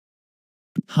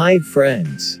Hi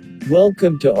friends.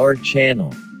 Welcome to our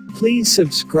channel. Please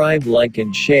subscribe, like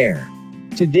and share.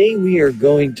 Today we are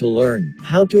going to learn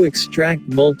how to extract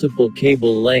multiple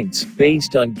cable lengths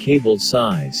based on cable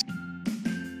size.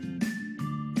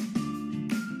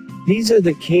 These are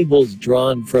the cables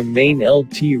drawn from main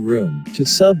LT room to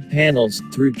sub-panels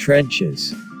through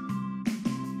trenches.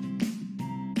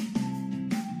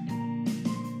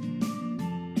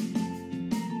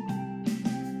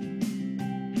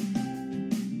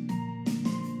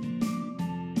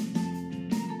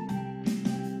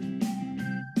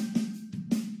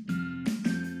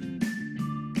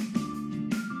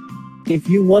 If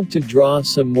you want to draw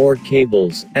some more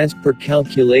cables, as per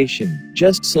calculation,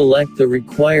 just select the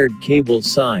required cable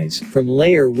size from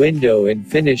layer window and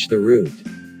finish the route.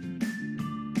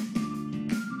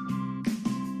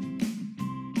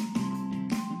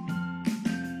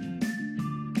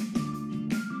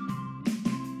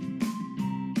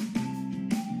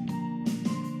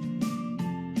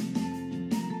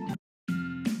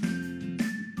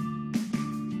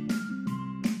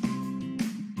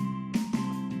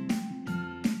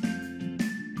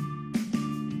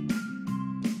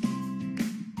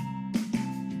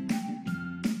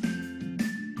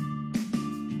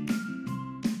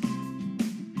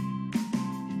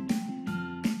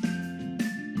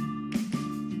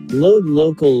 Load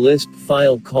local Lisp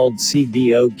file called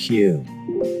C.B.O.Q.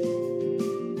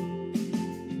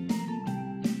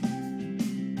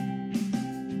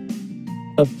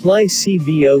 Apply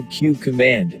C.B.O.Q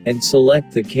command and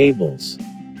select the cables.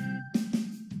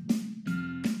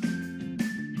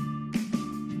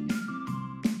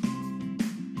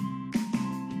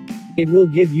 It will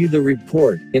give you the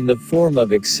report in the form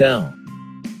of Excel.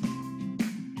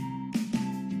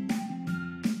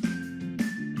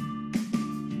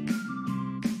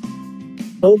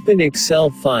 Open Excel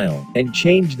file, and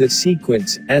change the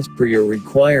sequence as per your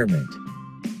requirement.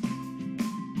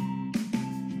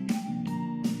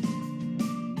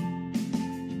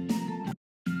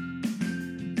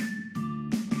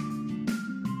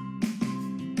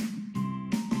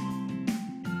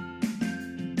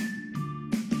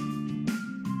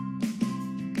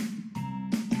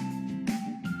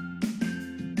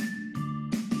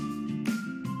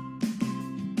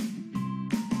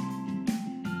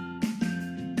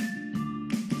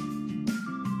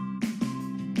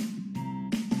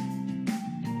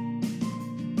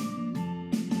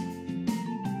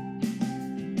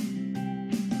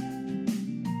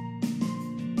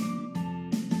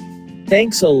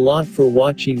 Thanks a lot for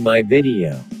watching my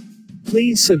video.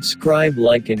 Please subscribe,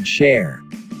 like and share.